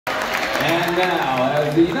And now,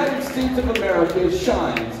 as the United States of America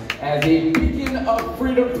shines as a beacon of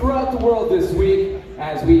freedom throughout the world this week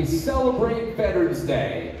as we celebrate Veterans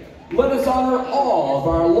Day, let us honor all of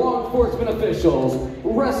our law enforcement officials,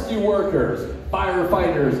 rescue workers,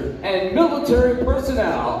 firefighters, and military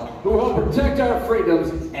personnel who help protect our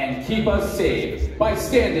freedoms and keep us safe by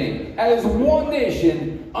standing as one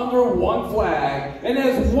nation under one flag and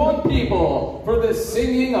as one people for the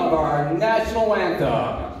singing of our national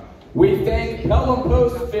anthem. We thank Pelham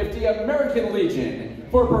Post 50 American Legion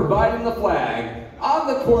for providing the flag on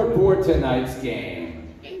the court for tonight's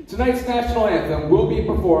game. Tonight's national anthem will be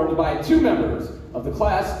performed by two members of the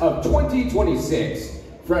class of 2026,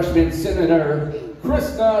 freshman Senator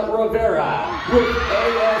Krishna Rivera with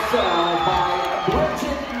ASL by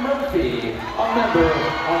Bridget Murphy, a member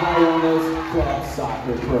of Iona's club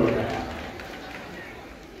soccer program.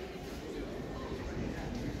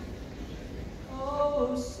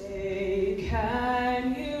 Oh, say, can